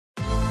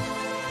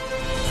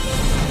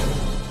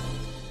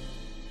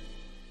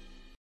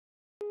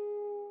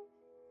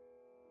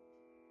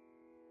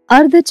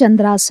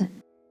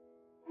Ardhachandrasana.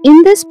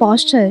 In this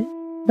posture,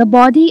 the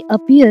body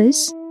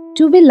appears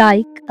to be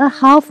like a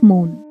half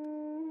moon.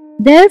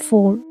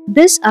 Therefore,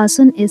 this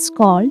asana is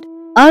called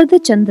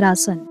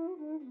Ardhachandrasana.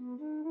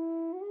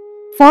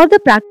 For the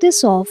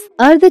practice of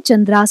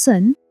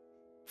Ardhachandrasana,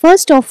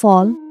 first of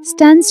all,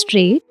 stand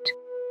straight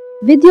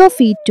with your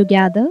feet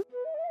together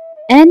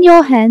and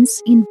your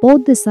hands in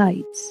both the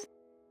sides.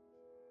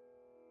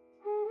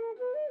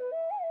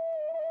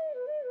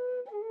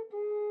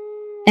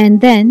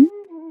 And then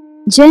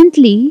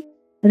gently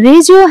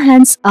raise your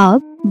hands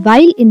up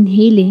while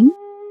inhaling,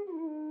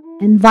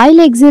 and while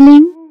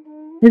exhaling,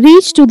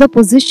 reach to the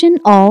position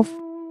of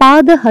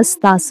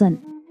Padahastasana.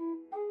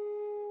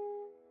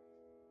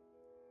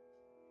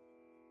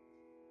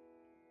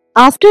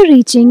 After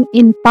reaching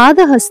in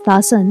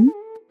Padahastasana,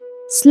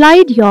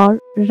 slide your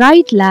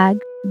right leg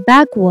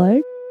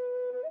backward.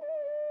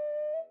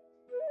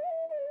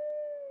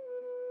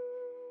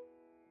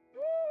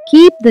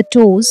 Keep the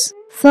toes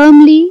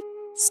firmly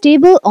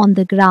stable on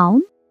the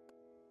ground,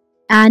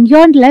 and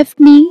your left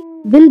knee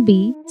will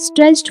be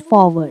stretched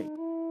forward.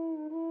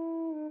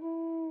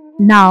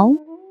 Now,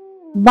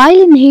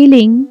 while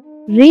inhaling,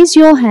 raise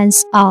your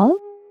hands up.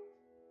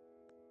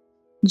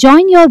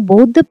 Join your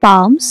both the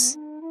palms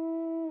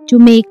to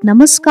make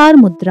Namaskar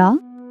Mudra.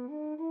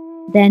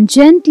 Then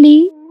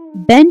gently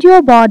bend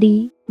your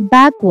body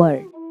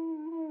backward.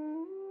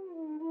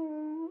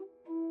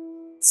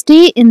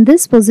 Stay in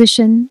this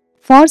position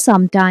for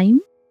some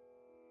time.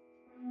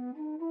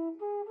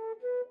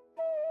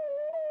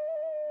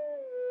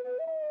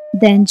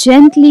 Then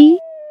gently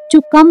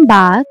to come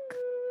back,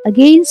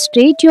 again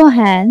straight your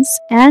hands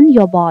and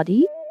your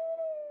body.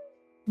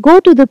 Go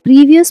to the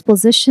previous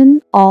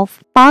position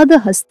of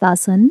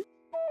Padahastasana.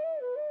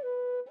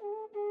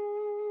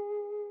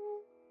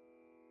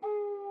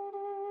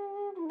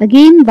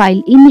 Again,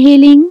 while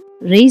inhaling,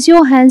 raise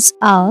your hands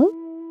up,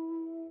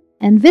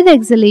 and with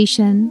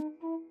exhalation,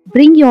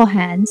 bring your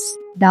hands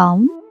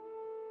down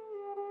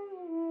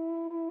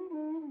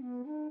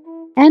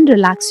and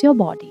relax your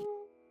body.